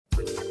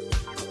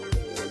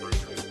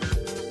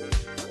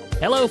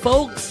Hello,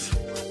 folks.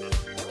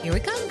 Here we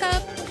come,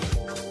 Cup.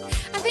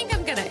 I think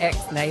I'm going to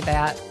X-nay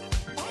that.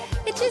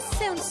 It just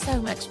sounds so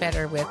much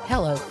better with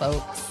hello,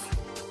 folks.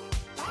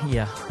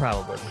 Yeah,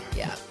 probably.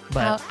 Yeah.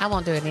 But I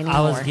won't do it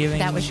anymore. giving-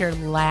 That was your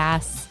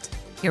last.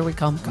 Here we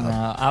come, Cup.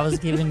 No, I was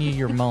giving you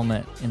your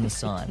moment in the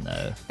sun,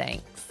 though.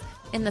 Thanks.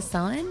 In the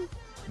sun?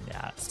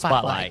 Yeah,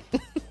 Spotlight.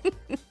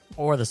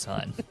 Or the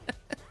sun.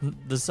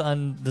 The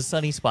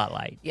sunny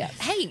spotlight. Yeah.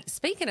 Hey,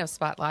 speaking of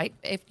spotlight,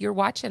 if you're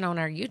watching on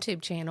our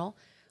YouTube channel,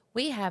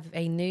 we have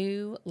a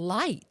new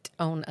light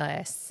on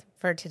us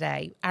for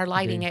today. Our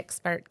lighting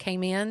expert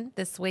came in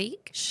this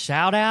week.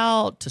 Shout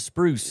out to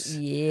Spruce.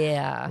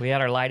 Yeah. We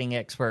had our lighting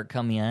expert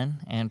come in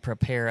and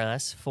prepare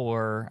us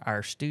for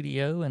our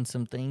studio and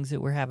some things that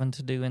we're having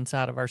to do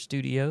inside of our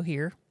studio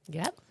here.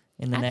 Yep.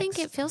 In the I next think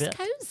it feels bit.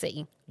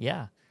 cozy.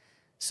 Yeah.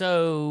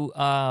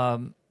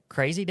 So,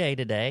 crazy day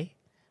today.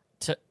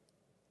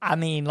 I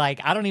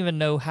don't even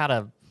know how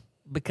to,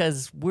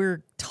 because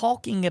we're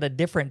talking at a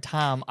different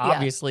time,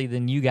 obviously,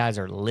 than you guys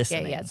are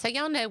listening. Yeah. So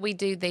y'all know we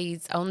do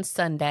these on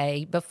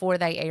Sunday before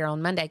they air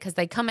on Monday because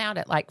they come out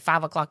at like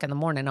 5 o'clock in the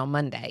morning on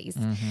Mondays.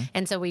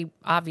 And so we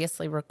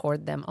obviously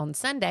record them on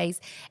Sundays.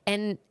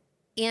 And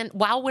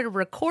while we're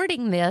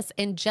recording this,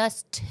 in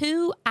just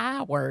 2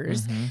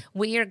 hours,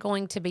 we are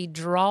going to be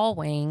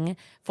drawing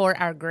for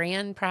our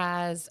grand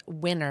prize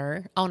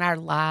winner on our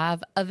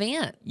live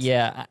event.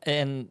 Yeah,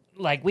 and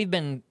like we've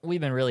been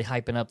really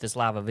hyping up this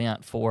live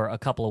event for a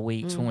couple of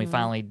weeks when we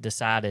finally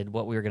decided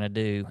what we were going to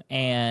do.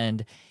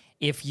 And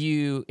if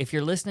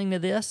you're listening to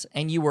this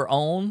and you were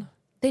on,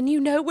 then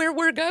you know where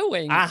we're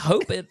going. I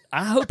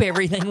hope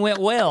everything went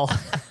well.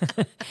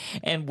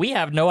 And we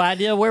have no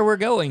idea where we're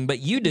going, but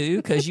you do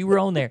because you were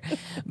on there.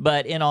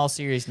 But in all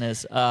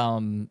seriousness,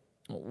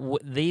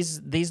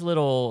 these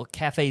little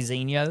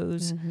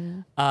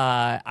cafezinos,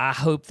 I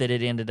hope that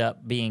it ended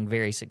up being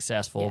very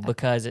successful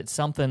because it's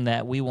something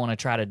that we want to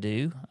try to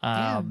do.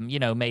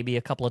 Maybe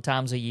a couple of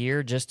times a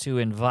year, just to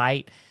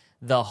invite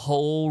the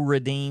whole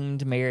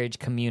redeemed marriage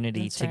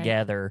community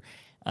together.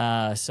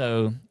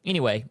 So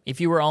anyway,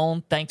 if you were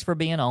on, thanks for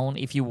being on.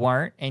 If you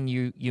weren't and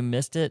you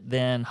missed it,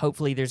 then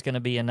hopefully there's going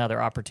to be another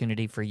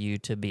opportunity for you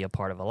to be a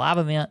part of a live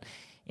event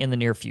in the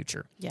near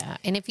future. Yeah.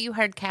 And if you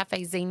heard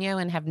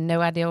cafezinho and have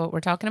no idea what we're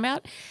talking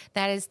about,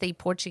 that is the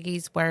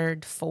Portuguese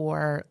word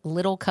for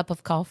little cup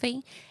of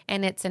coffee.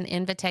 And it's an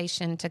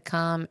invitation to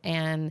come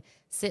and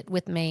sit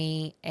with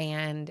me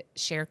and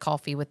share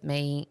coffee with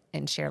me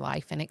and share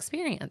life and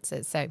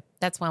experiences. So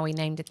that's why we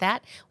named it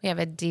that. We have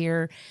a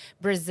dear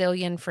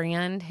Brazilian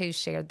friend who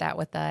shared that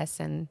with us.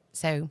 And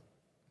so.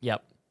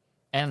 Yep.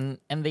 And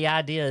the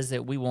idea is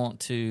that we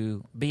want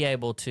to be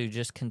able to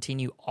just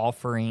continue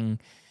offering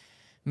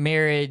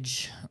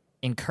marriage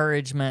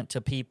encouragement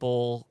to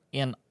people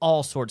in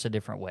all sorts of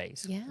different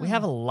ways. Yeah. We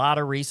have a lot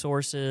of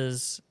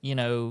resources.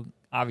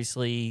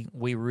 Obviously,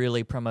 we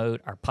really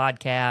promote our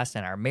podcast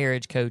and our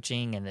marriage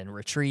coaching and then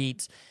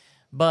retreats,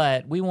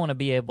 but we want to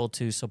be able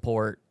to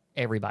support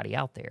everybody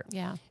out there.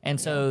 Yeah. And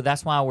so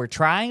that's why we're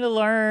trying to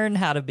learn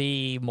how to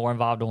be more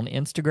involved on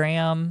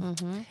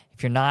Instagram.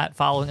 If you're not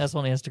following us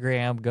on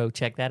Instagram, go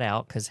check that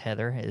out because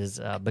Heather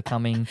is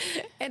becoming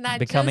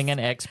an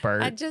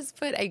expert. I just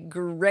put a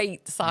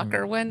great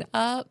soccer one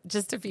up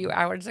just a few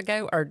hours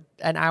ago or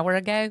an hour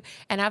ago,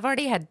 and I've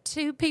already had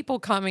 2 people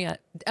comment.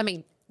 I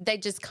mean, they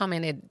just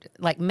commented,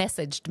 like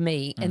messaged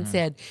me and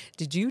said,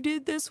 did you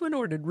did this one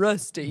or did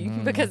Rusty?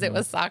 Because it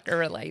was soccer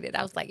related.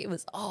 I was like, it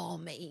was all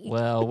me.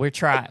 Well, we're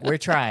trying.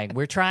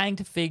 We're trying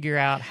to figure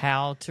out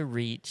how to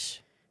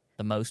reach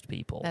the most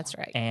people. That's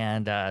right.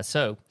 And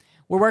so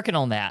we're working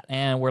on that,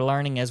 and we're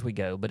learning as we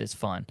go, but it's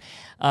fun.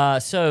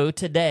 So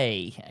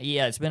today,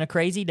 it's been a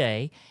crazy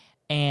day,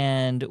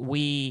 and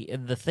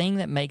the thing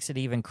that makes it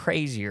even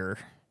crazier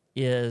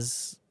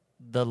is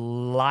the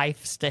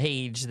life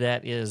stage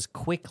that is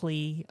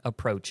quickly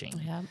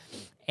approaching. Yeah.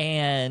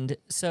 And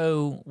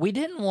so we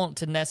didn't want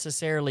to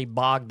necessarily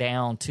bog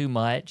down too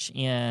much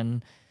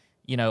in,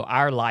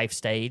 our life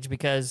stage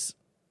because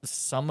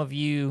some of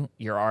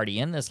you're already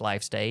in this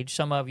life stage.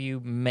 Some of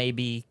you may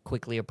be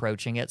quickly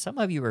approaching it. Some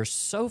of you are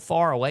so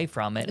far away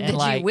from it.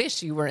 And you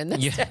wish you were in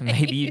this stage.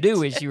 Maybe you do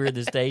wish you were in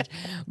this stage.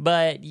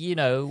 But,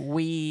 we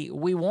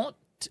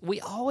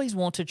always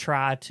want to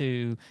try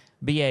to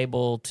be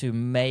able to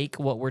make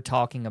what we're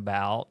talking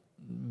about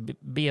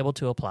be able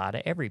to apply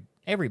to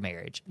every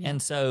marriage. Yeah.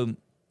 And so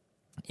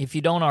if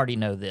you don't already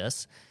know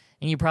this,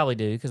 and you probably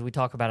do because we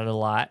talk about it a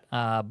lot,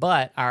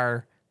 but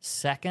our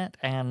second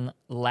and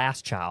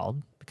last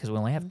child, because we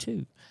only have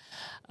 2,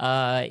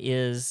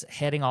 is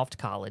heading off to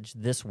college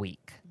this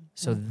week.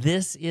 So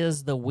this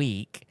is the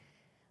week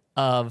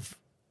of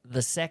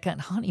the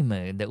second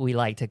honeymoon that we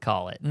like to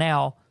call it.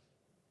 Now,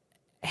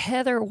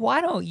 Heather,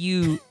 why don't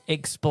you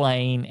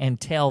explain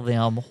and tell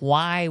them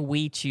why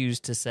we choose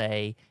to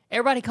say,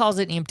 everybody calls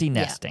it empty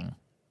nesting.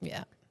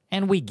 Yeah.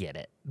 And we get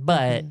it.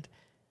 But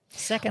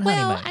second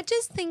honeymoon. Well, I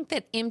just think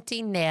that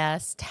empty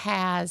nest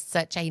has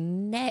such a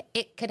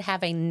it could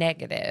have a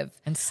negative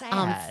and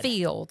sad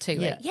feel to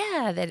it.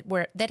 Yeah,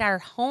 that our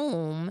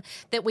home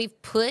that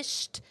we've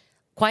pushed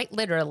quite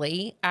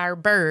literally our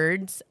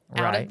birds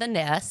out Right. of the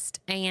nest,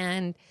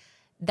 and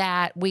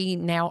that we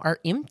now are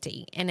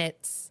empty, and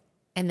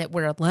that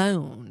we're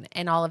alone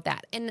and all of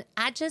that. And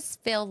I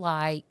just feel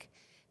like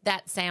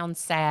that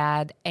sounds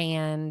sad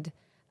and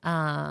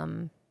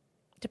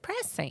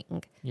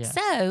depressing. Yeah.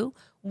 So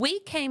we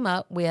came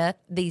up with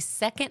the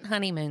second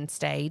honeymoon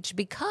stage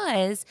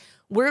because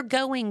we're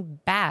going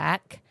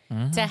back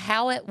to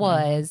how it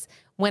was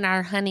when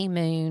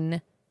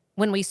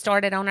when we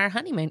started on our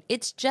honeymoon.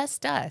 It's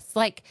just us.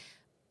 Like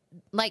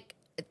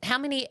how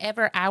many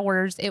ever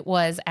hours it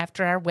was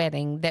after our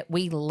wedding that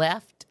we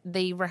left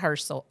the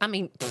rehearsal. I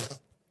mean,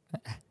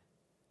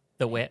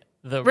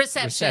 The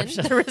reception.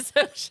 The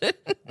reception.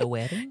 The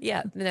wedding?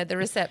 Yeah, no, the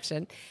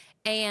reception.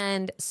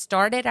 And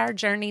started our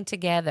journey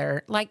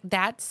together. Like,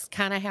 that's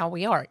kind of how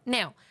we are.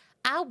 Now,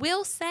 I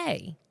will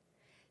say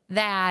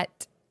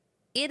that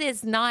it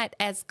is not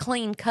as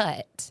clean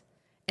cut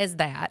as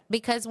that,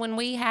 because when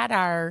we had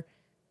our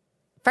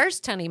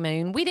first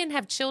honeymoon, we didn't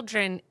have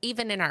children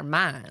even in our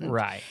mind.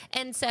 Right.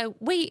 And so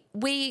we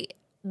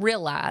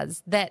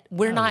realize that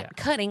we're not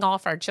cutting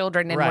off our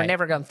children, and we're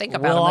never going to think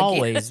about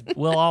them again.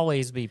 We'll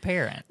always be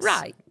parents.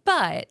 Right.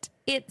 But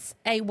it's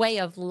a way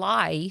of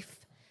life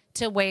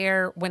to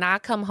where when I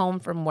come home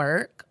from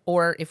work,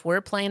 or if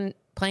we're planning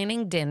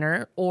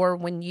dinner, or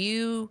when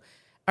you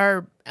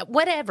are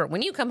whatever,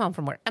 when you come home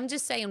from work, I'm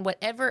just saying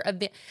whatever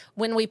event,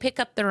 when we pick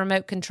up the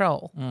remote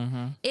control,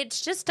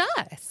 it's just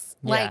us.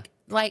 Yeah.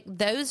 Like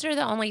those are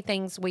the only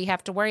things we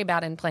have to worry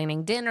about in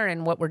planning dinner,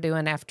 and what we're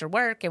doing after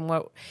work, and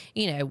what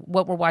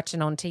we're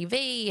watching on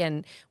TV,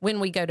 and when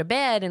we go to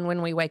bed and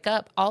when we wake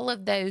up. All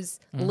of those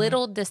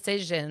little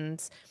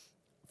decisions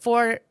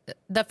for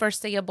the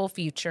foreseeable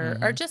future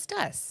are just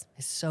us.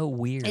 It's so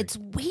weird. It's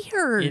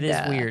weird. It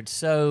is weird.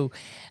 So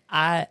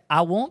I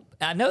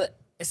know.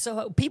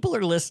 So people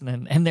are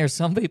listening, and there's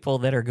some people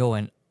that are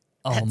going,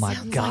 "Oh That my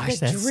sounds gosh, like a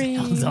that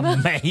dream." sounds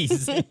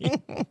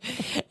amazing."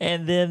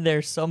 And then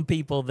there's some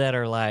people that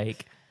are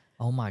like,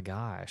 "Oh my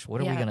gosh,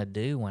 what are we Yeah. going to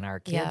do when our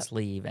Yeah. kids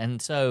leave?"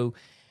 And so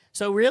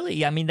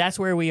really, I mean, that's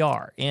where we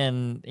are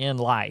in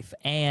life.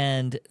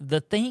 And the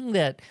thing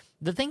that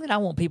I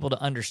want people to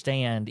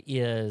understand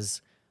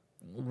is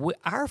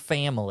our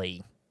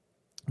family,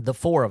 the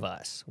four of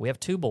us, we have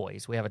two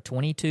boys. We have a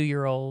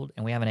 22-year-old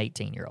and we have an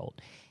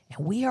 18-year-old.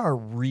 And we are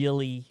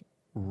really,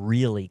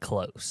 really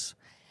close.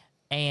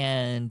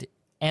 And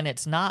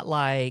it's not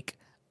like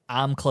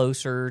I'm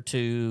closer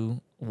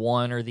to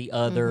one or the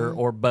other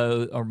or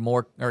both, or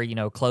more,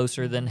 or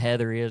closer than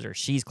Heather is, or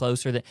she's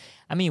closer than.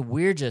 I mean,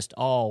 we're just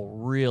all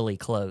really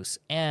close.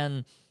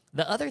 And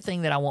the other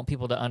thing that I want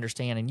people to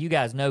understand, and you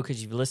guys know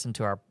because you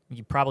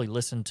probably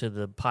listened to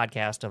the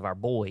podcast of our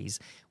boys.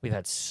 We've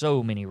had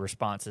so many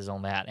responses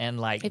on that, and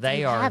like If they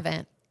you are.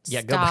 haven't,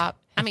 Yeah, go back. stop.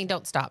 I mean,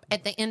 don't stop.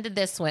 At the end of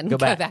this one, Go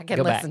back,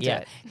 and listen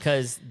to it.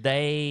 because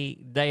they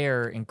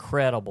are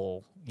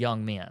incredible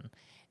young men,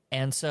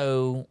 and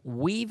so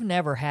we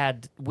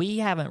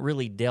haven't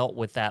really dealt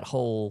with that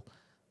whole,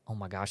 oh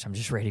my gosh, I'm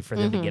just ready for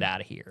them to get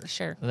out of here.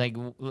 Sure. Like,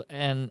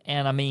 and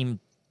I mean,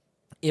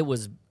 it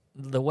was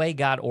the way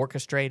God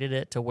orchestrated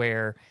it to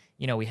where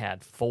we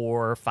had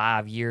 4 or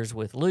 5 years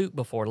with Luke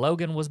before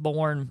Logan was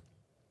born.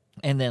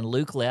 And then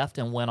Luke left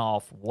and went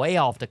way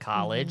off to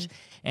college.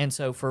 And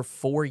so for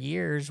 4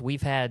 years,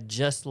 we've had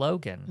just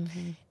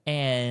Logan.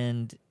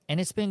 And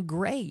it's been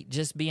great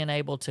just being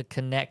able to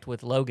connect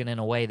with Logan in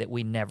a way that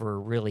we never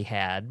really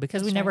had,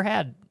 because we never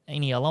had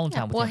any alone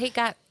time with Well, him. he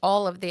got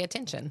all of the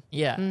attention.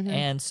 Yeah.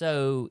 And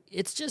so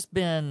it's just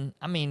been,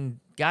 I mean,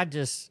 God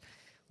just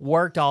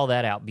worked all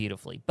that out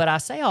beautifully. But I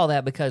say all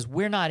that because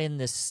we're not in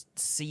this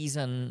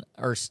season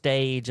or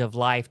stage of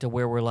life to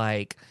where we're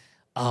like,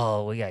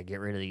 oh, we got to get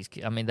rid of these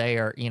kids. I mean, they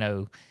are,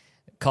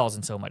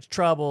 causing so much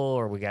trouble,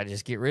 or we got to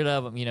just get rid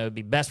of them. It'd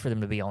be best for them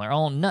to be on their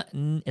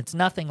own. It's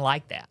nothing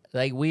like that.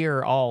 Like, we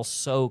are all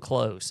so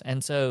close.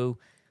 And so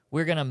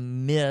we're going to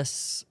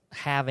miss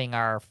having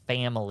our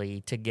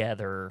family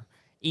together,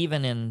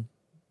 even in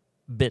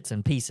bits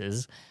and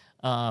pieces,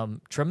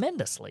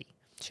 tremendously.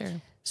 Sure.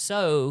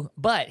 So,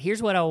 but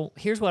here's what I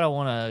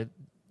want to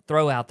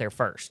throw out there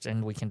first,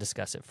 and we can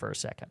discuss it for a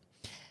second.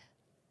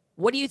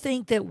 What do you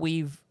think that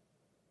we've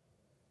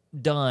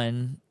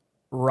done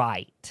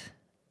right?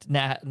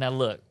 Now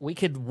look, we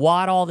could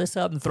wad all this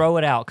up and throw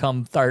it out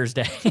come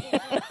Thursday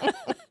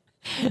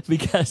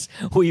because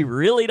we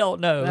really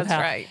don't know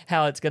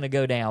how it's going to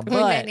go down. We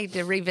may need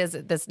to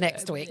revisit this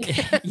next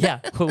week. Yeah,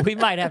 we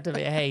might have to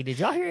be, hey, did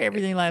y'all hear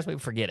everything last week?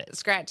 Forget it.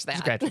 Scratch that.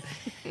 Scratch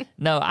it.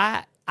 No,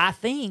 I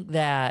think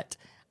that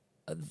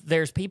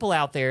there's people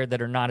out there that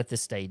are not at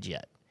this stage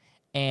yet.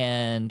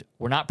 And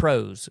we're not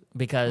pros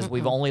because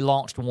we've only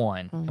launched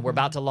one, and we're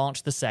about to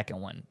launch the second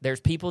one. There's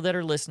people that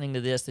are listening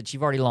to this that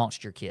you've already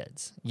launched your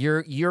kids.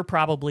 You're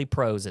probably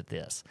pros at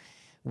this.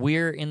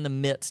 We're in the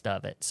midst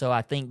of it. So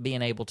I think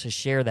being able to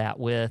share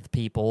that with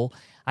people,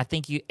 I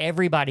think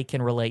everybody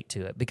can relate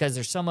to it, because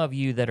there's some of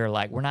you that are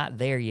like, we're not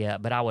there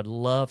yet, but I would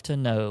love to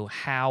know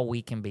how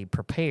we can be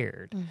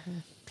prepared.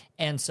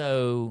 And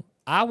so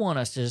I want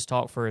us to just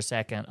talk for a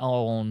second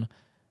on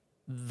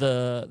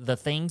the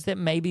things that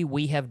maybe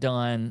we have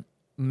done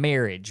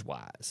marriage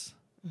wise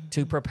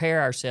to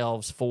prepare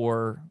ourselves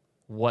for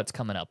what's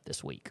coming up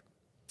this week.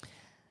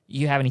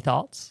 You have any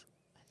thoughts?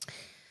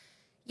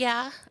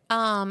 Yeah.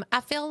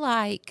 I feel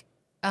like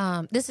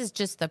this is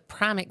just the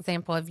prime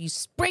example of you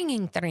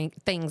springing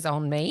things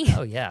on me.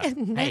 Oh, yeah.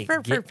 And never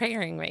Hey,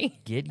 preparing me.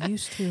 get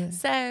used to it.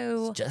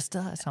 So It's just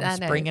us. I'm I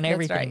know, springing that's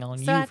everything right. on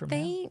So you I from now.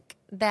 think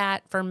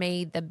that for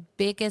me, the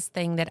biggest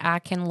thing that I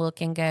can look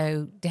and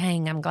go,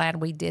 dang, I'm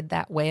glad we did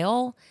that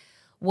well,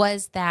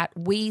 was that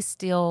we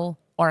still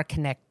are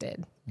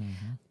connected.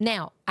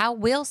 Now, I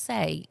will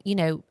say,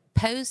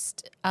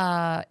 post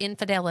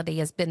infidelity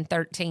has been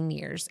 13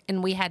 years,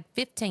 and we had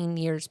 15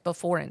 years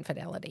before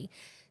infidelity.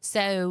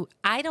 So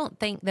I don't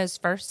think those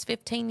first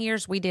 15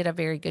 years we did a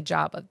very good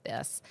job of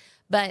this.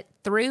 But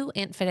through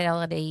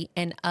infidelity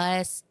and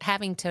us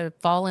having to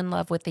fall in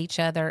love with each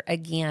other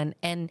again,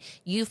 and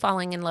you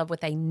falling in love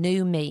with a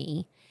new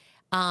me,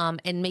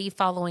 and me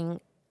falling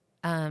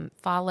in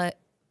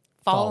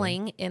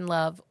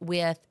love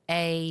with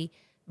a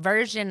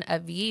version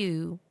of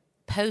you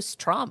post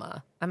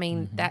trauma. I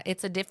mean, that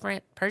it's a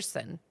different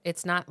person.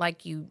 It's not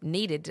like you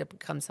needed to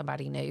become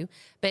somebody new,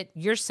 but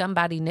you're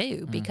somebody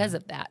new because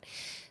of that.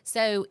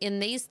 So in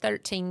these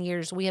 13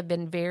 years, we have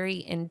been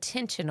very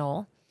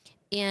intentional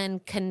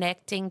in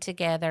connecting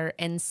together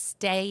and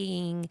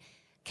staying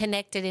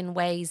connected in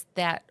ways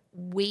that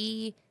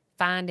we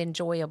find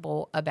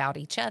enjoyable about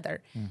each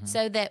other.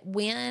 So that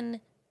when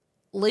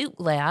Luke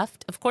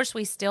left, of course,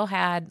 we still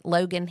had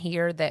Logan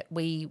here that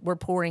we were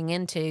pouring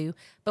into,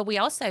 but we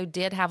also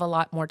did have a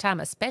lot more time,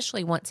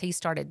 especially once he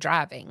started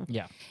driving.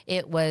 Yeah.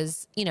 It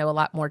was, a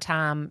lot more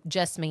time,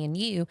 just me and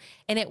you.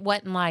 And it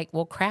wasn't like,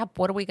 well, crap,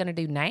 what are we going to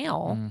do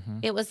now?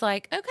 It was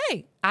like,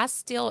 okay, I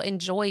still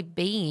enjoy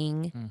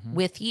being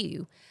with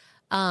you.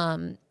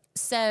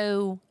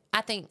 So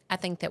I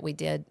think that we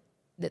did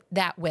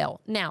that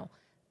well. Now,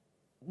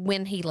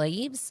 when he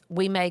leaves,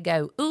 we may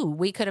go, ooh,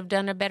 we could have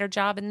done a better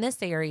job in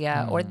this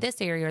area or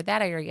this area or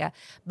that area.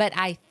 But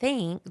I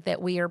think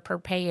that we are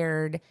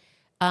prepared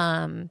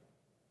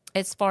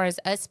as far as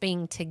us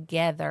being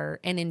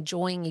together and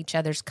enjoying each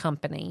other's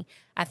company.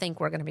 I think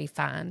we're going to be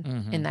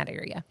fine in that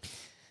area.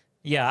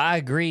 Yeah, I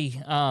agree.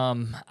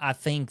 I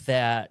think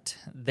that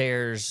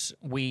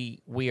we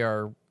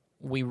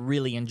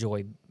really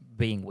enjoy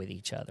being with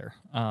each other.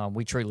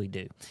 We truly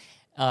do.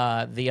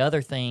 The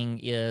other thing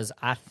is,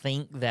 I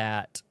think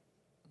that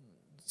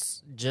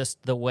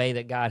just the way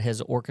that God has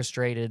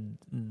orchestrated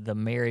the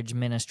marriage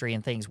ministry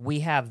and things, we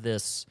have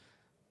this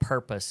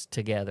purpose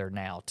together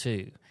now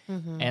too.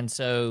 And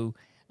so,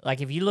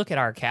 like, if you look at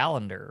our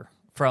calendar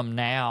from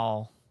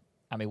now,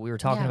 I mean, we were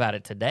talking about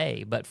it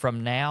today, but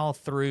from now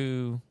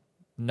through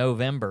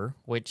November,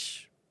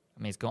 which,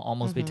 I mean, it's going to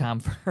almost be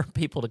time for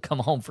people to come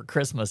home for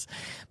Christmas.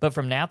 But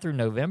from now through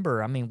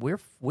November, I mean,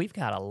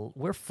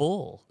 we're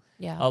full.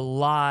 Yeah. A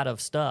lot of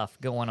stuff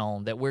going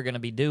on that we're going to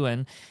be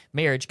doing,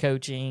 marriage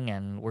coaching,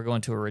 and we're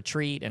going to a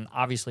retreat. And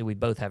obviously, we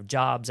both have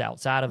jobs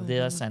outside of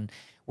this, and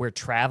we're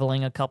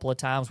traveling a couple of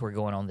times. We're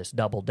going on this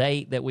double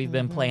date that we've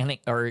been planning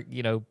or,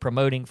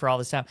 promoting for all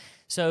this time.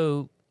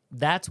 So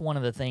that's one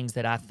of the things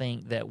that I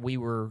think that we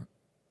were,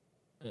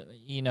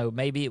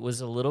 maybe it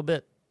was a little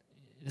bit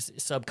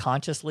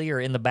subconsciously or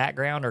in the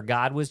background, or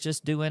God was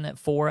just doing it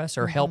for us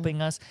or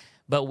helping us.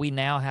 But we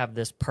now have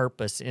this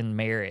purpose in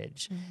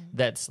marriage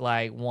that's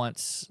like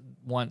once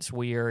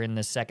we are in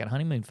the second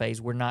honeymoon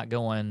phase, we're not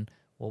going,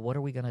 well, what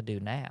are we going to do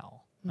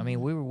now? I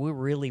mean, we're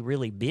really,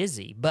 really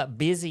busy, but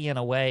busy in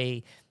a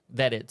way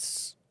that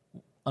it's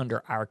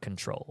under our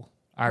control.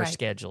 Our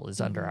schedule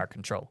is under our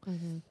control.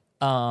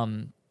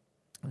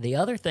 The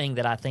other thing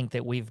that I think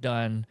that we've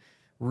done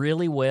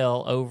really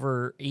well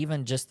over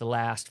even just the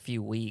last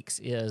few weeks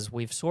is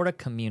we've sort of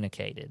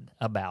communicated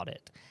about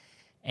it.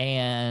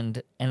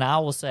 And I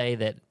will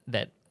say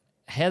that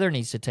Heather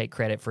needs to take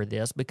credit for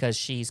this because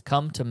she's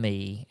come to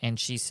me and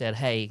she said,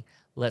 hey,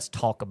 let's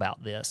talk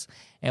about this.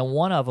 And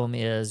one of them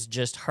is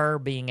just her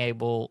being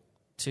able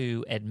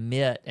to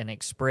admit and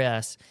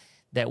express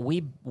that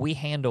we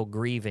handle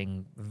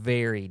grieving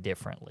very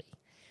differently.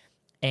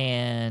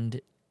 And,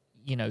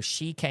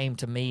 she came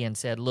to me and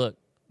said, look,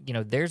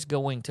 there's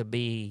going to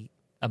be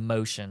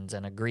emotions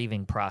and a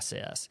grieving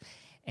process.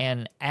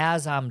 And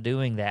as I'm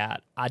doing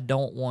that, I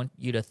don't want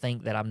you to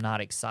think that I'm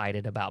not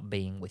excited about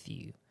being with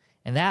you.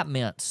 And that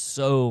meant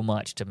so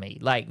much to me.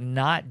 Like,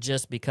 not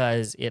just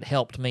because it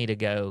helped me to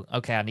go,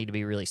 okay, I need to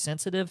be really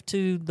sensitive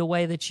to the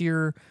way that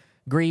you're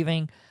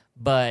grieving,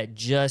 but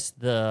just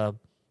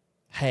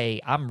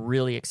hey, I'm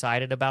really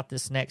excited about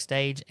this next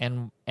stage.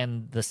 And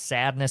the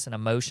sadness and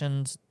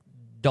emotions,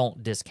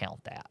 don't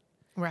discount that.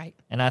 Right.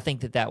 And I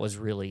think that was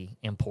really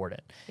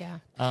important. Yeah.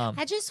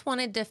 I just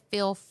wanted to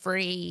feel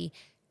free.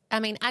 I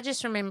mean, I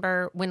just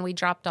remember when we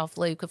dropped off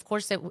Luke, of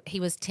course,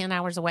 he was 10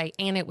 hours away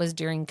and it was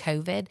during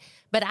COVID,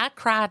 but I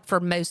cried for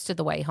most of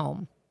the way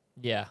home.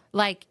 Yeah.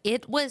 Like,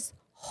 it was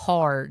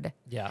hard.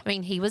 Yeah. I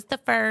mean, he was the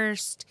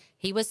first.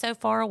 He was so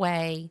far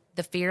away.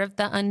 The fear of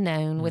the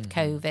unknown with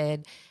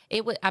COVID.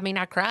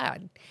 I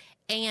cried.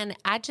 And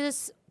I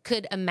just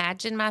could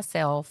imagine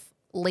myself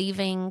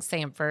leaving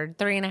Sanford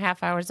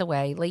 3.5 hours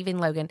away, leaving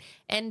Logan,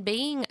 and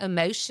being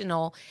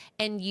emotional,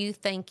 and you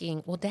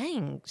thinking, well,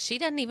 dang, she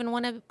doesn't even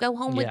want to go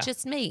home with Yeah.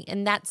 just me.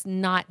 And that's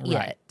not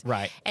it.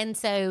 Right. And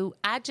so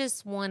I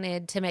just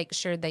wanted to make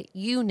sure that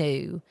you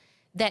knew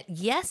that,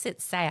 yes,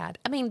 it's sad.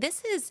 I mean,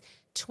 this is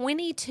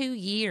 22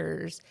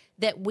 years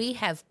that we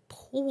have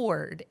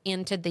poured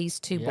into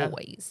these two Yeah,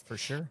 boys. for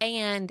sure.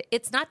 And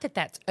it's not that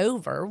that's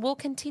over. We'll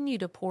continue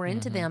to pour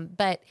into them,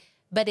 but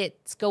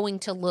it's going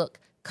to look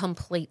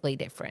completely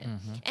different.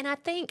 And I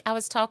think I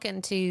was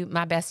talking to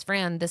my best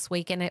friend this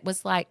week, and it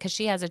was like, because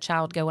she has a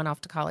child going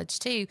off to college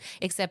too,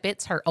 except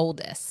it's her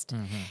oldest.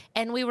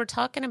 And we were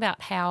talking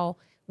about how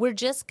we're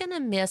just going to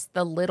miss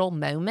the little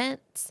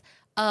moments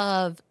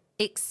of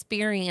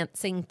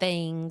experiencing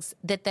things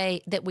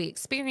that we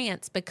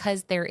experience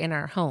because they're in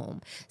our home.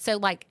 So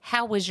like,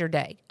 how was your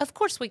day? Of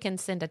course we can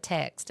send a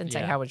text and say,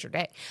 Yeah. how was your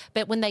day?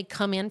 But when they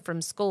come in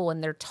from school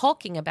and they're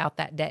talking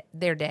about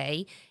their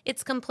day,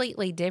 it's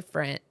completely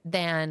different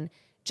than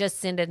just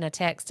sending a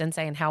text and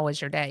saying, how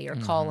was your day? Or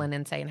calling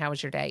and saying, how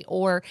was your day?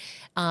 Or,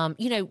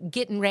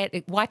 getting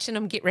ready, watching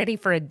them get ready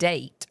for a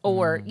date,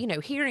 or,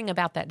 hearing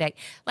about that day.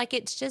 Like,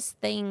 it's just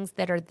things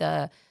that are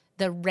the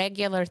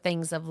regular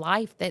things of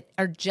life that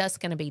are just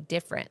going to be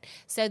different.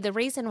 So the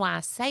reason why I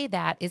say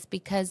that is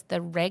because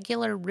the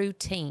regular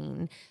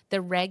routine,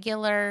 the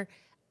regular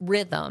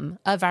rhythm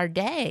of our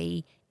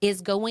day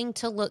is going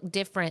to look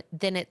different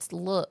than it's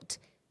looked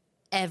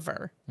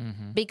ever.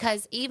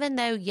 Because even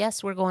though,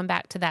 yes, we're going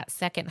back to that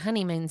second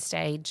honeymoon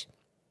stage,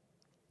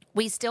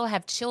 we still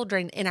have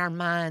children in our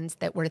minds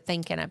that we're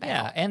thinking about.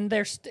 Yeah, and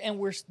they're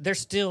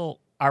still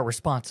our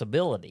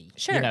responsibility.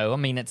 Sure. I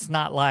mean, it's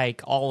not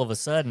like all of a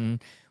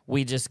sudden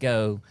we just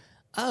go,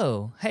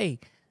 oh, hey,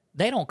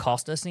 they don't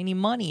cost us any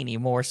money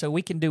anymore, so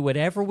we can do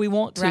whatever we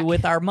want to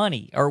with our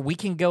money, or we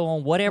can go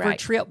on whatever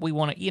trip we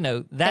want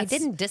to, They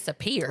didn't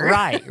disappear.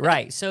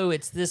 Right. So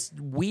it's just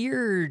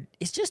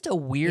a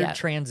weird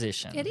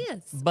transition. It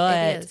is.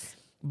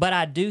 But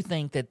I do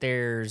think that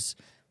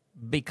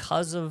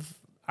because of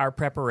our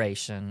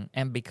preparation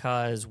and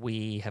because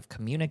we have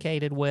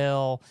communicated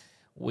well,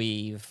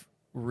 we've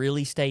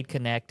really stayed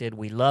connected.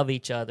 We love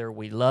each other.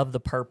 We love the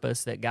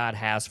purpose that God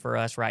has for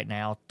us right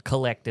now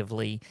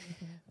collectively.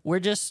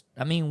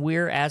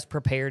 We're as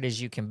prepared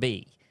as you can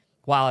be,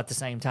 while at the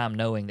same time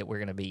knowing that we're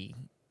going to be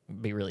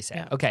really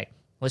sad. Yeah. Okay,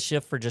 let's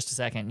shift for just a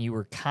second. You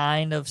were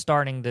kind of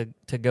starting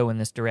to go in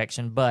this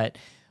direction, but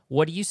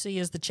what do you see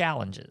as the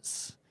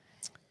challenges?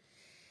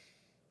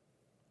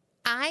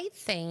 I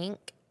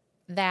think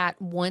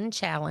that one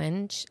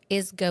challenge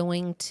is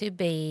going to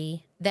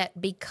be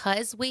that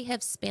because we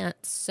have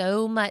spent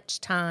so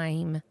much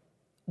time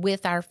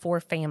with our four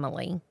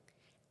family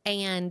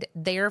and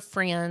their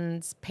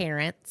friends'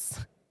 parents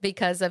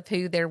because of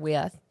who they're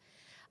with,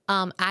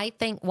 I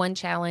think one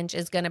challenge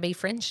is going to be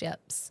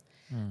friendships.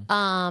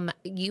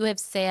 You have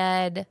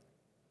said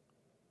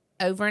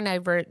over and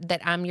over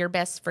that I'm your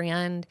best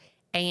friend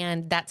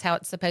and that's how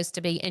it's supposed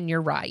to be, and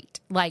you're right.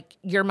 Like,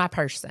 you're my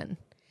person.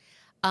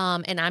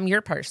 And I'm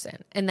your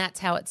person, and that's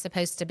how it's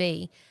supposed to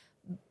be.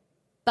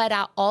 But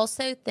I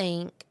also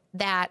think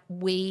that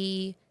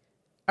we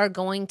are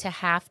going to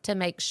have to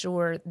make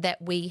sure that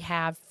we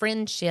have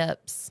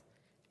friendships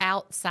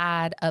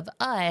outside of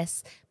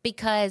us,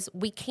 because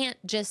we can't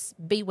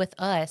just be with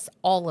us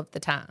all of the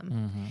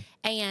time.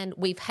 And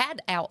we've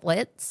had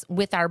outlets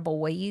with our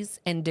boys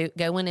and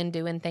going and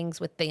doing things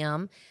with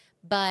them.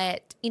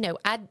 But,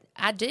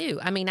 I do.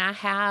 I mean,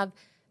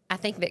 I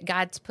think that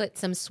God's put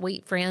some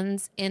sweet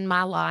friends in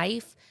my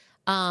life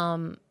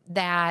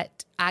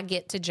that I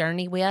get to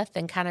journey with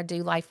and kind of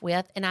do life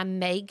with. And I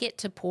may get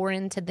to pour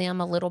into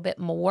them a little bit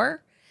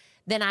more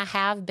than I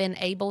have been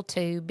able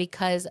to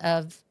because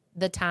of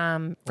the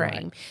time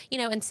frame.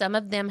 And some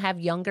of them have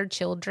younger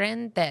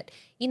children that,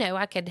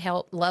 I could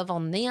help love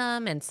on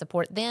them and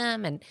support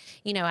them. And,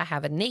 I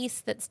have a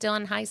niece that's still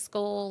in high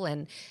school,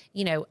 and,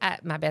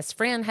 my best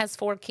friend has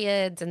 4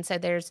 kids. And so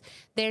there's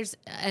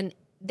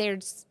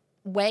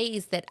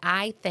ways that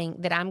I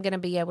think that I'm going to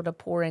be able to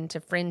pour into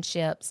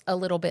friendships a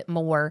little bit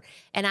more.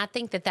 And I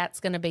think that that's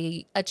going to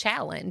be a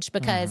challenge,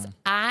 because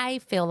I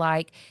feel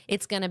like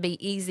it's going to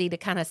be easy to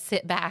kind of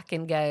sit back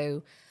and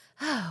go,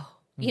 oh,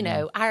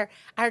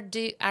 our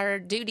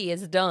duty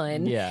is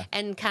done,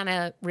 and kind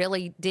of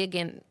really dig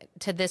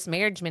into this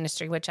marriage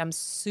ministry, which I'm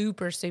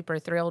super, super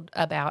thrilled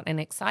about and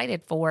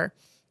excited for.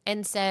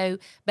 And so,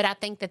 but I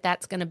think that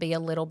that's going to be a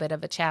little bit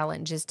of a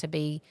challenge, is to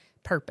be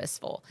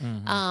purposeful.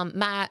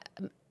 My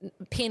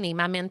Penny,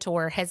 my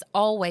mentor, has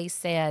always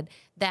said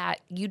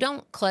that you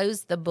don't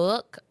close the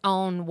book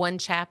on one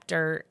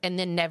chapter and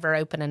then never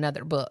open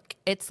another book.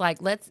 It's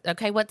like, what's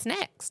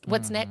next?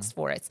 What's next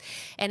for us?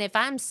 And if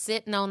I'm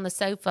sitting on the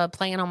sofa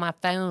playing on my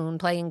phone,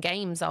 playing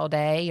games all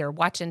day or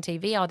watching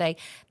TV all day,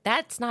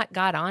 that's not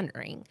God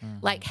honoring.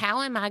 Like,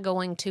 how am I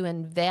going to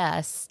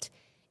invest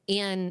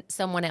in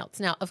someone else.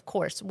 Now, of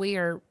course, we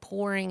are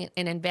pouring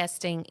and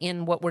investing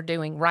in what we're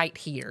doing right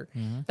here.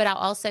 But I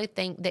also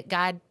think that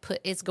God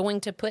is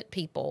going to put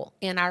people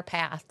in our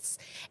paths.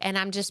 And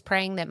I'm just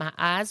praying that my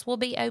eyes will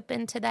be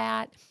open to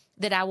that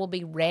I will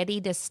be ready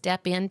to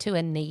step into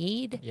a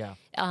need,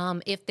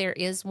 if there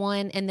is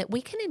one, and that we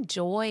can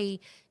enjoy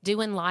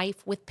doing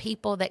life with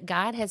people that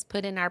God has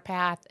put in our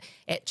path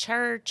at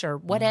church or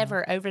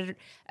whatever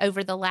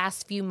over the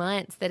last few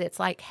months, that it's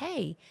like,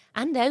 hey,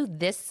 I know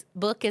this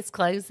book is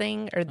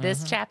closing or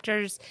this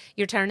chapter's,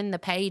 you're turning the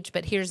page,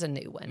 but here's a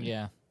new one.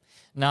 Yeah.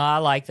 No, I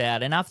like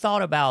that. And I've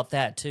thought about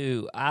that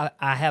too. I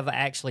have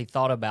actually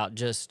thought about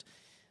just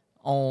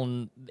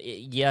on,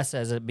 yes,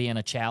 as it being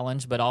a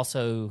challenge, but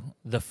also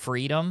the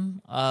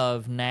freedom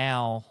of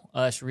now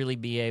us really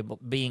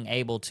being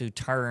able to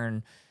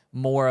turn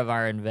more of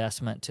our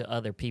investment to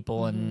other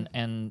people,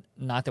 and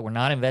not that we're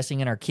not investing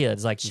in our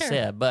kids, like you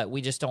said, but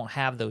we just don't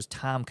have those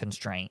time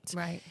constraints.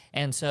 Right.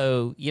 And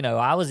so,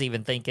 I was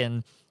even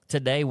thinking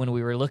today when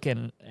we were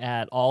looking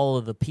at all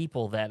of the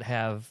people that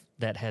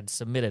had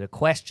submitted a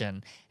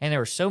question, and there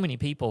were so many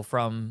people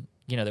from,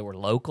 that were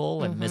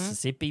local and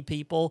Mississippi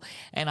people.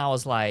 And I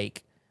was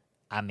like,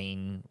 I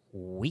mean,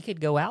 we could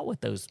go out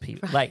with those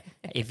people. Like,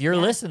 if you're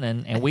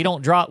listening and we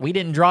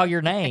didn't draw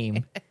your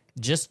name,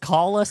 just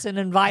call us and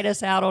invite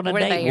us out on a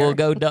date. There.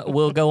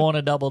 We'll go on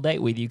a double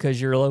date with you because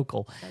you're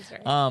local.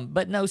 That's right.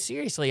 But no,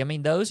 seriously, I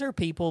mean, those are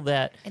people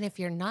that. And if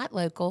you're not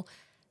local,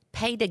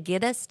 pay to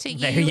get us to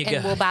There you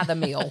and go. we'll buy the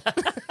meal.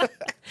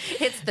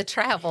 It's the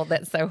travel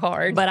that's so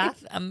hard. But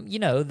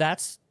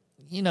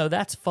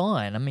that's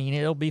fun. I mean,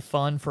 it'll be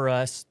fun for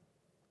us.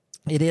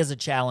 It is a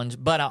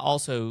challenge, but I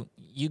also,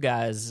 you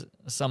guys,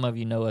 some of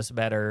you know us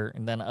better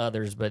than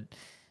others, but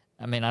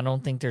I mean, I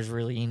don't think there's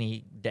really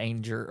any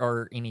danger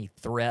or any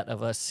threat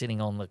of us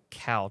sitting on the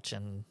couch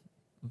and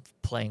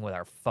playing with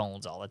our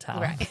phones all the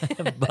time.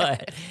 Right.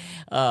 But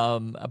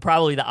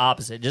probably the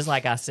opposite. Just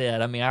like I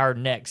said, I mean, our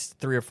next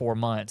 3 or 4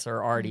 months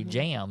are already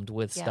jammed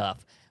with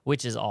stuff,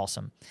 which is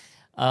awesome.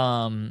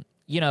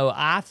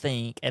 I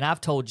think, and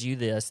I've told you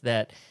this,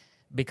 that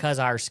because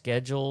our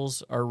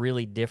schedules are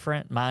really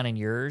different, mine and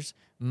yours,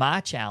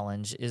 my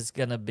challenge is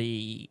going to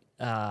be,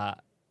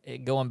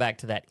 going back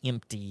to that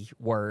empty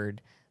word,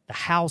 the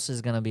house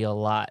is going to be a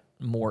lot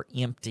more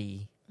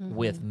empty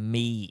with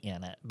me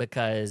in it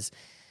because,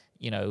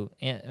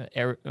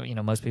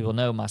 most people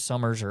know my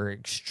summers are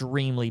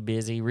extremely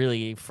busy,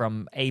 really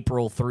from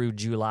April through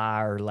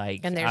July, or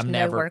like, and there's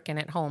no working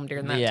at home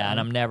during that time. And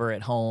I'm never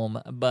at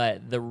home,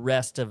 but the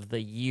rest of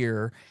the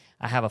year,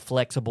 I have a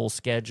flexible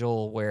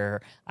schedule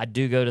where I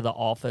do go to the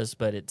office,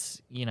 but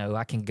it's,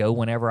 I can go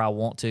whenever I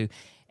want to.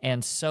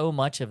 And so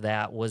much of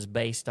that was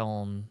based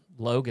on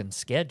Logan's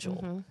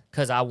schedule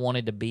because I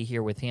wanted to be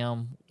here with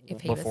him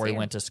before he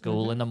went to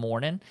school in the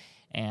morning,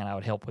 and I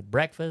would help with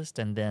breakfast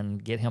and then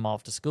get him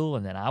off to school,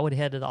 and then I would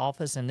head to the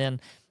office, and then,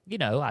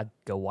 I'd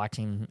go watch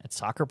him at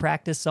soccer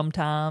practice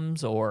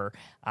sometimes, or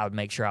I would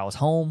make sure I was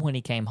home when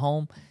he came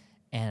home,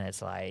 and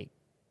it's like,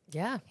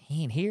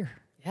 he ain't here.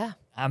 Yeah.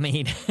 I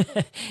mean,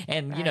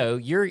 and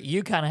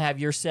you kind of have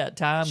your set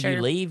time. Sure.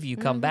 You leave, you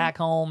come back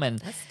home, and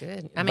that's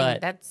good. I mean,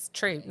 that's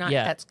true. Not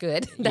that's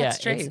good. That's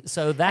true.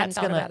 So that's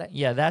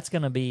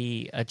gonna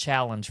be a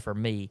challenge for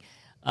me.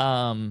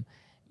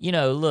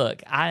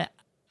 Look,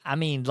 I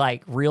mean,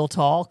 like real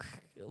talk.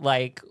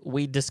 Like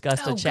we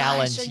discussed a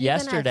challenge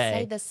yesterday.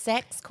 Say the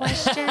sex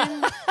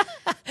question.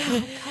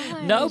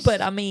 No,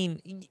 but I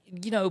mean,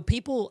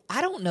 people,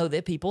 I don't know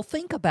that people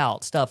think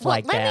about stuff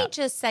like that. Let me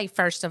just say,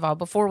 first of all,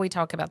 before we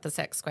talk about the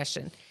sex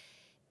question,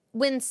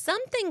 when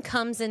something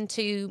comes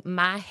into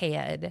my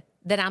head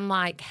that I'm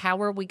like,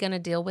 how are we going to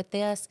deal with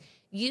this?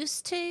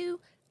 Used to,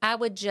 I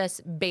would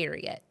just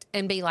bury it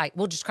and be like,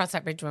 we'll just cross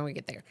that bridge when we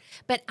get there.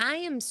 But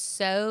I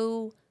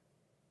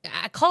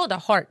call it a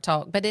heart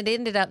talk, but it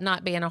ended up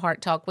not being a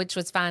heart talk, which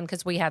was fine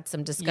because we had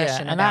some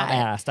discussion about it.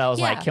 And I asked, I was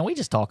like, can we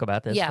just talk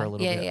about this for a little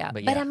bit? Yeah.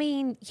 But I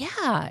mean, can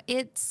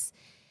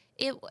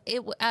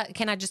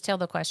I just tell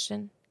the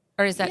question?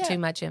 Or is that too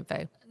much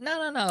info?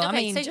 No. Okay, I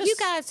mean, so you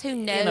guys who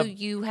know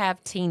you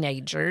have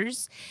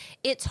teenagers,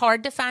 it's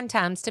hard to find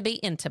times to be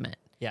intimate.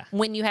 Yeah.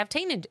 When you have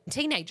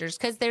teenagers,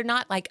 because they're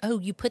not like, oh,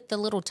 you put the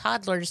little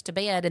toddlers to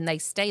bed and they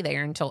stay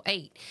there until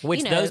 8.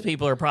 Which those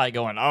people are probably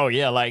going, oh,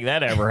 yeah, like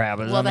that ever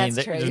happens. Well, I mean,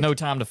 that's true. there's no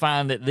time to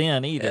find it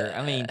then either.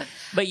 I mean,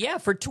 but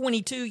for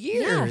 22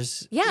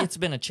 years, it's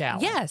been a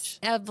challenge. Yes.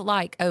 Of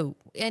like, oh,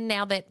 and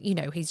now that,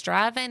 he's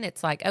driving,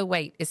 it's like, oh,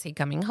 wait, is he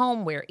coming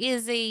home? Where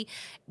is he?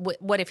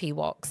 What if he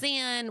walks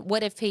in?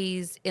 What if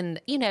he's in,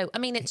 I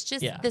mean, it's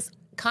just this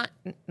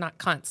not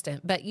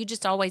constant, but you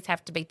just always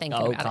have to be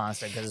thinking about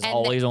constant, because it's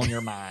always on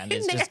your mind.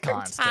 It's just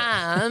constant.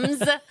 Times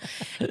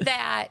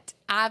that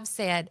I've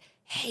said,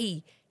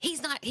 hey,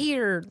 he's not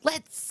here.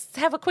 Let's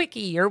have a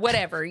quickie or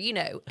whatever,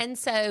 And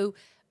so,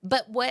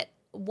 but what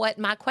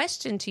my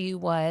question to you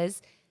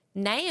was,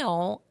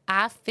 now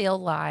I feel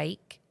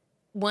like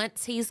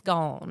once he's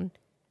gone,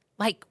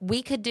 like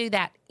we could do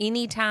that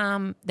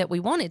anytime that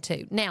we wanted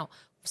to. Now,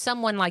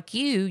 someone like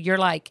you're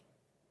like,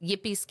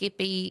 yippee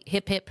skippy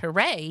hip hip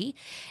hooray.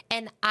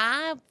 And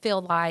I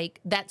feel like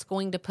that's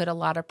going to put a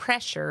lot of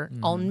pressure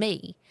on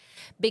me,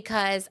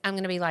 because I'm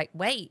going to be like,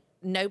 wait,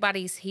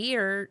 nobody's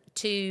here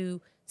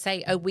to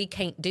say, oh, we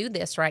can't do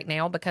this right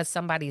now because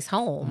somebody's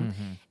home.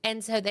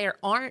 And so there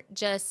aren't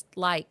just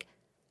like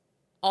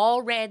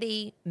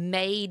already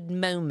made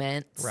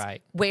moments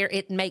Right. where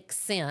it makes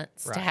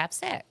sense to Right. have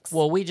sex.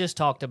 Well, we just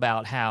talked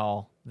about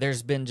how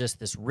there's been just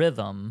this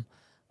rhythm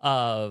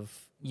of,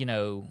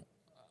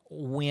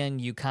 when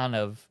you kind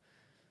of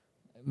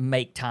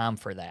make time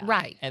for that.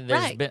 Right, And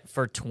there's right. been,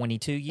 for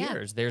 22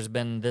 years, there's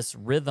been this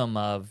rhythm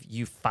of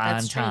you find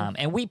That's true. time.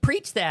 And we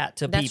preach that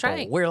to That's people.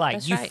 right. We're like,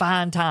 That's you right.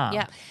 find time.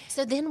 Yeah.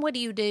 So then what do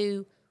you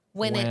do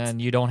when it's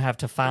You don't have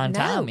to find no,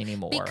 time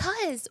anymore.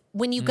 because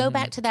when you go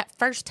back to that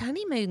first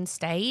honeymoon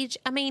stage,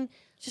 I mean,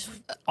 just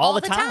all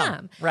the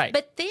time. Right.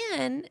 But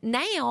then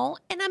now,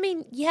 and I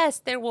mean, yes,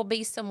 there will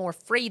be some more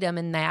freedom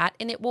in that,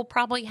 and it will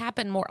probably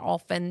happen more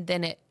often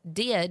than it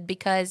did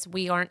because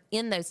we aren't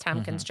in those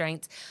time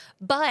constraints.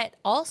 But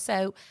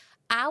also,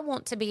 I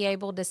want to be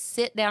able to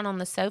sit down on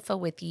the sofa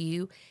with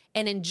you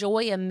and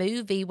enjoy a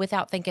movie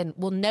without thinking,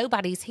 well,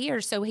 nobody's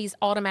here, so he's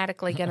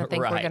automatically going to think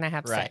we're Right, going to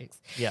have right.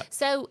 sex. Yep.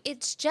 So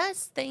it's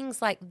just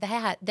things like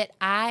that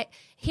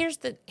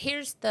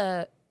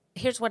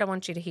here's what I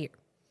want you to hear.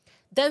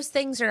 Those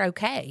things are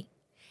okay.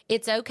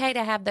 It's okay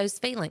to have those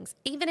feelings,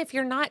 even if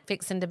you're not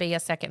fixing to be a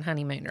second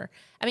honeymooner.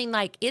 I mean,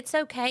 like, it's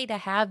okay to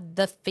have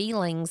the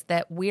feelings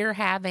that we're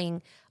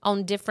having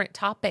on different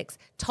topics.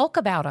 Talk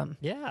about them.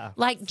 Yeah.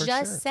 Like, for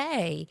just sure.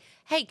 say,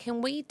 hey,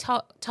 can we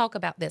talk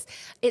about this?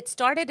 It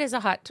started as a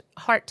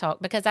heart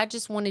talk because I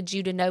just wanted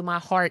you to know my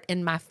heart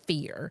and my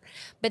fear.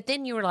 But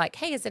then you were like,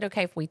 hey, is it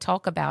okay if we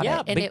talk about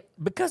Yeah. it? And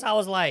because I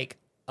was like,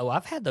 oh,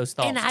 I've had those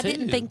thoughts and I too.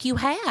 didn't think you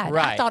had. I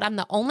Right. thought I'm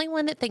the only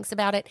one that thinks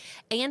about it.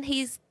 And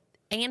he's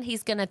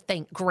going to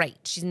think, great,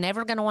 she's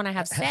never going to want to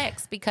have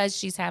sex because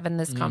she's having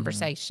this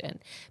conversation.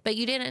 But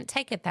you didn't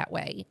take it that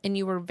way. And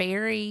you were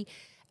very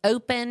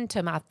open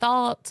to my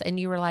thoughts. And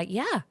you were like,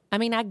 yeah, I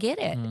mean, I get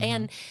it.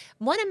 And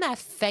one of my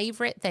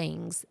favorite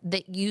things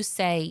that you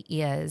say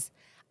is,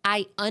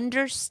 I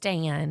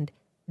understand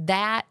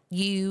that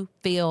you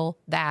feel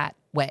that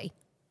way.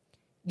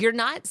 You're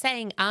not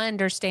saying, I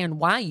understand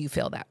why you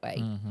feel that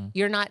way.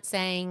 You're not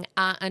saying,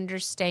 I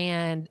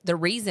understand the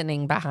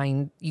reasoning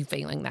behind you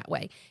feeling that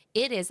way.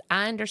 It is,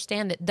 I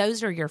understand that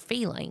those are your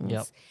feelings.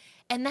 Yep.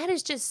 And that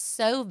is just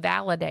so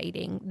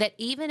validating that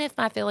even if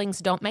my feelings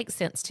don't make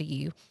sense to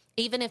you,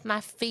 even if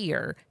my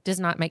fear does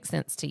not make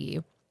sense to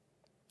you,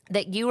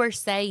 that you are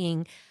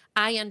saying,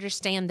 I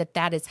understand that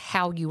that is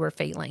how you are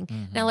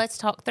feeling. Now let's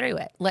talk through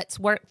it. Let's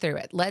work through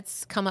it.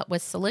 Let's come up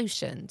with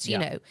solutions, you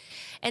know.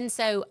 And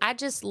so I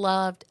just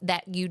loved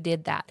that you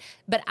did that.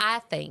 But I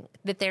think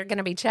that there are going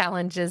to be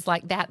challenges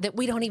like that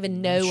we don't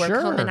even know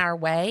are coming our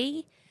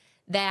way,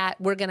 that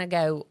we're going to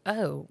go,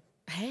 oh,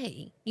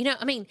 hey,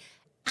 I mean,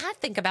 I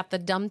think about the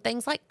dumb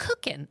things like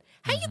cooking.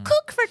 How you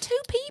cook for two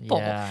people?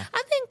 Yeah.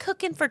 I've been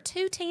cooking for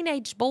two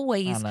teenage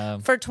boys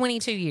for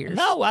 22 years.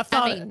 No, I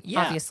thought,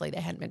 Obviously they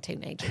hadn't been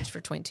teenagers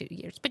for 22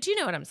 years, but you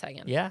know what I'm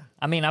saying. Yeah.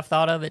 I mean, I've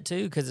thought of it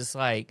too, because it's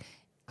like,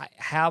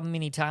 how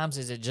many times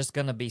is it just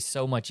going to be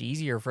so much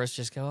easier for us to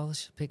just go, oh, let's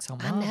just pick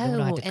something up. I We don't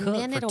know, have to and cook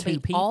then for it'll two be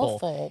people.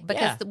 awful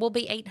because we'll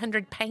be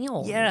 800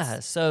 pounds. Yeah,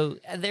 so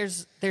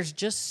there's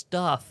just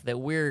stuff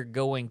that we're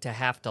going to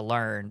have to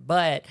learn.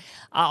 But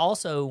I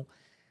also,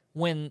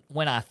 when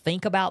I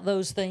think about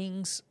those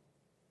things,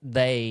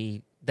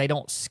 they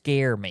don't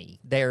scare me.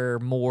 They're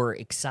more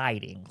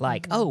exciting.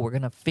 Like, oh, we're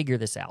gonna figure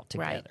this out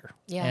together. Right.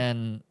 Yeah.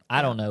 And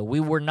I don't know. We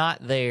were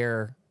not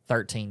there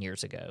 13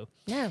 years ago.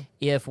 No.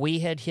 If we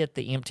had hit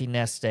the empty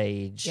nest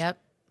stage Yep.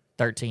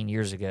 13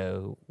 years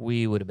ago,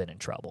 we would have been in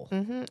trouble.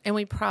 And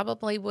we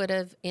probably would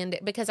have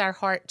ended because our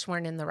hearts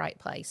weren't in the right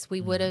place. We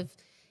would have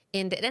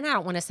ended, and I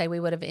don't want to say we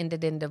would have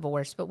ended in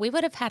divorce, but we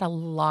would have had a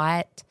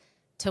lot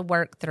to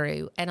work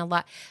through and a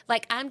lot.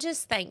 Like, I'm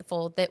just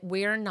thankful that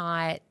we're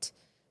not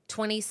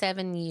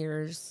 27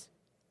 years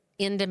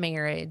into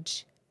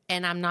marriage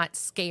and I'm not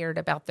scared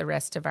about the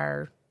rest of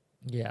our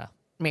Yeah.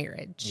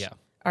 marriage. Yeah.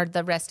 Or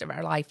the rest of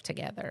our life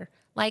together.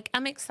 Like,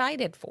 I'm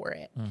excited for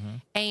it.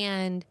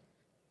 And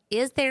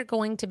is there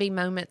going to be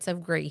moments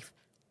of grief?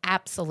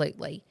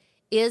 Absolutely.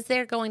 Is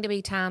there going to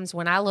be times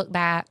when I look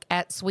back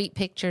at sweet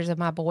pictures of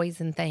my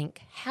boys and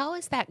think, how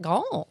is that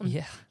gone?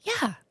 Yeah.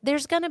 Yeah,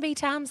 there's going to be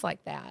times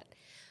like that.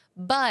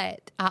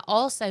 But I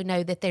also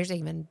know that there's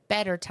even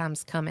better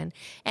times coming.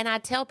 And I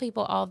tell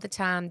people all the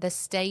time, the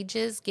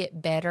stages get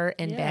better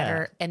and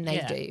better, and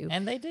they do.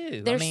 And they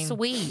do. They're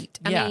sweet.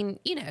 yeah. I mean,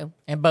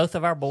 And both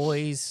of our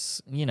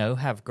boys,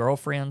 have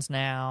girlfriends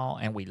now,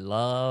 and we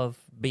love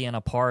being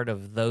a part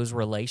of those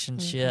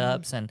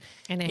relationships. And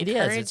it is.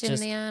 encouraging It's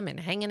just, them and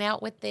hanging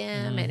out with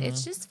them. And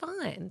it's just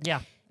fun.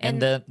 yeah. And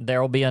then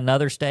there will be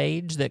another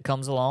stage that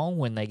comes along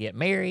when they get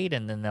married,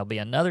 and then there'll be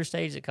another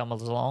stage that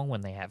comes along when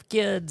they have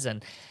kids,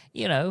 and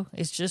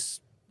it's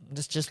just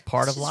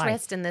part of Just life.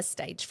 rest in this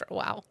stage for a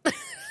while.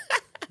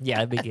 Yeah,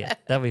 it'd be good.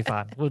 That'll be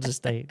fine. We'll just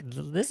stay.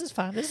 This is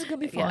fine. This is gonna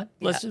be fun.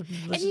 Let's just.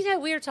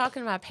 And we were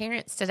talking to my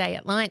parents today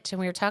at lunch, and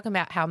we were talking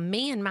about how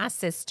me and my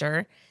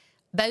sister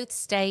both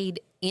stayed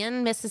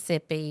in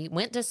Mississippi,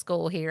 went to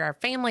school here, our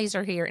families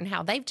are here, and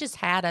how they've just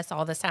had us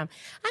all this time.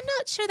 I'm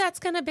not sure that's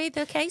going to be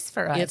the case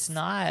for us. It's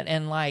not,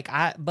 and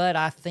but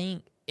I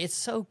think it's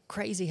so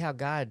crazy how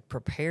God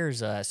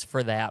prepares us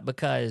for that,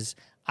 because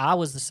I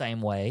was the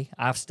same way.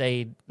 I've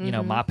stayed,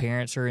 my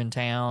parents are in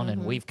town,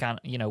 and we've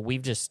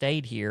we've just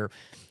stayed here.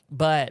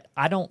 But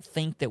I don't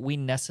think that we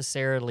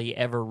necessarily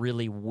ever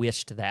really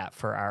wished that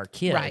for our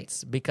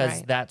kids,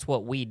 because that's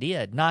what we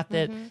did. Not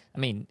that, I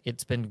mean,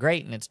 it's been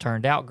great and it's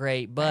turned out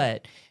great,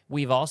 but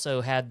we've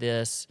also had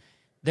this,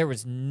 it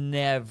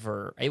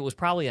was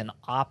probably an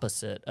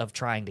opposite of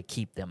trying to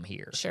keep them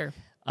here. Sure.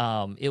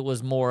 It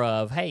was more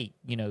of, hey,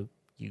 you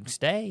can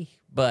stay,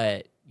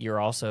 but you're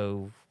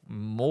also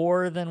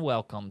more than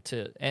welcome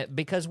to,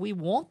 because we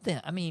want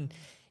them. I mean,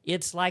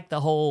 it's like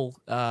the whole,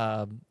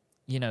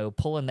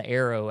 pulling the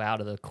arrow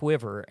out of the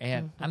quiver.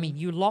 And I mean,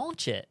 you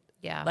launch it.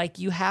 Yeah. Like,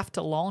 you have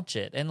to launch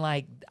it. And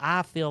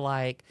I feel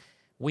like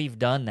we've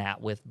done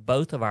that with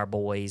both of our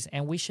boys,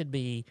 and we should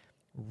be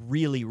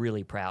really,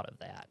 really proud of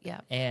that. Yeah.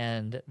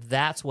 And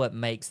that's what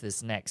makes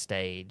this next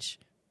stage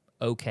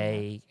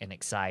okay and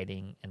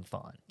exciting and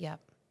fun. Yep.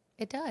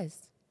 It does.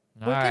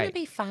 All We're right. going to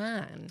be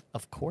fine.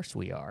 Of course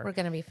we are. We're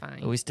going to be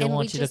fine. We still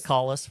want you to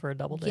call us for a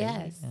double date.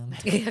 Yes.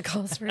 Yeah,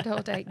 call us for a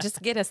double date.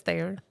 Just get us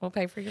there. We'll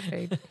pay for your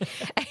food.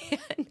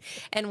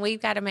 And we've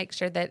got to make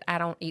sure that I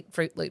don't eat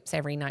Fruit Loops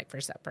every night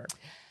for supper.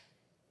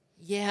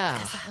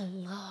 Yeah. I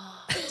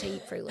love to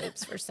eat Fruit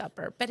Loops for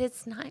supper, but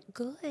it's not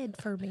good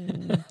for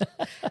me.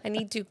 I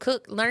need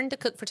to learn to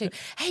cook for two.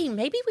 Hey,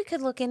 maybe we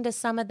could look into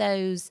some of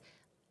those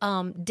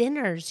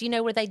dinners,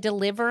 where they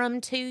deliver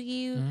them to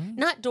you,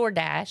 not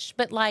DoorDash,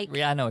 but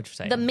I know what you're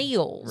saying. the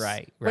meals,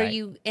 right? Where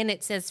and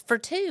it says for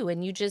two,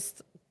 and you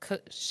just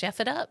chef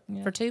it up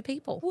for two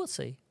people. We'll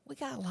see. We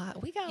got a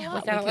lot. We got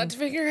a lot to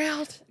figure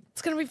out.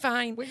 It's gonna be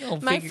fine.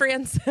 My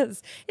friend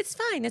says it's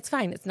fine. It's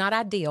fine. It's not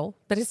ideal,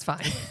 but it's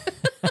fine.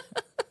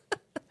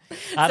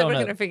 I don't we're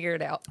know. gonna figure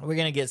it out. We're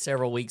gonna get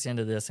several weeks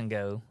into this and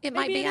go, It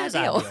might be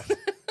ideal.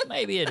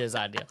 Maybe it is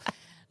ideal.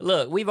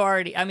 Look, we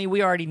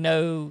already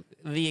know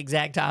the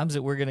exact times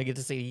that we're going to get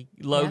to see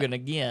Logan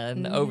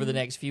again over the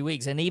next few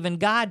weeks. And even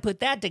God put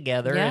that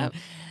together and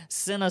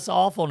sent us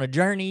off on a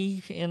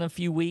journey in a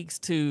few weeks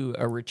to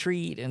a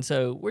retreat. And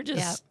so we're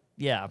just,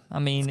 I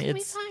mean,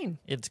 it's fine.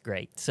 It's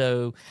great.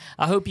 So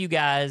I hope you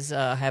guys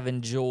have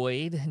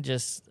enjoyed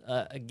just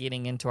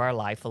getting into our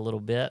life a little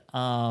bit.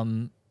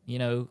 A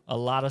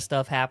lot of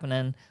stuff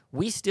happening.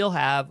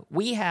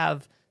 We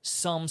have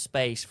some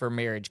space for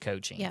marriage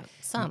coaching. Yeah,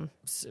 some.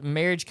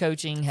 Marriage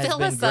coaching has Fill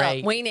been us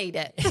great. Up. We need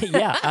it.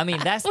 Yeah, I mean,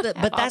 that's the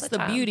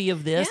time. beauty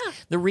of this. Yeah.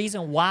 The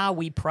reason why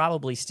we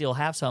probably still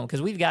have some,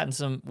 because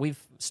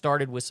we've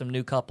started with some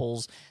new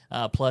couples,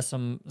 plus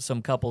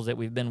some couples that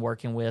we've been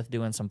working with,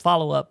 doing some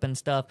follow-up and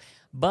stuff,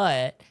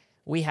 but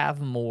we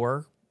have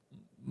more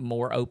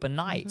open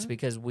nights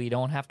because we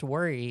don't have to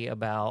worry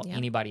about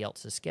anybody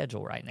else's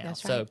schedule right now.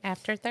 That's so right.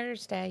 After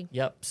Thursday.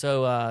 Yep.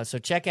 So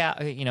check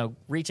out,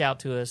 reach out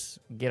to us,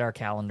 get our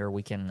calendar.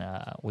 We can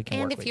work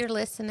And if you're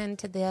listening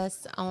to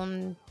this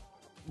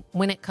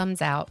when it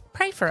comes out,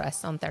 pray for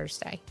us on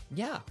Thursday.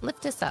 Yeah.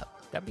 Lift us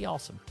up. That'd be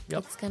awesome. Yep.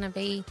 It's going to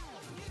be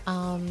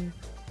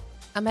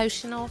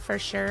emotional for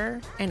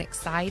sure, and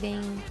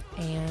exciting,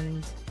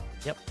 and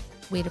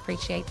we'd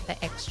appreciate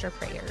the extra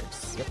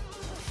prayers. Yep.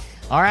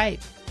 All right.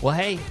 Well,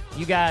 hey,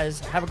 you guys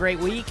have a great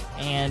week,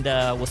 and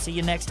we'll see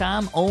you next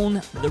time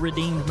on the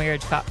Redeemed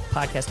Marriage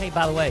Podcast. Hey,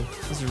 by the way,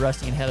 this is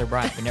Rusty and Heather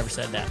Bryant. We never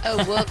said that.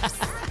 Oh, whoops.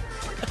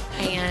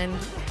 And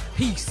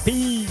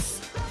peace.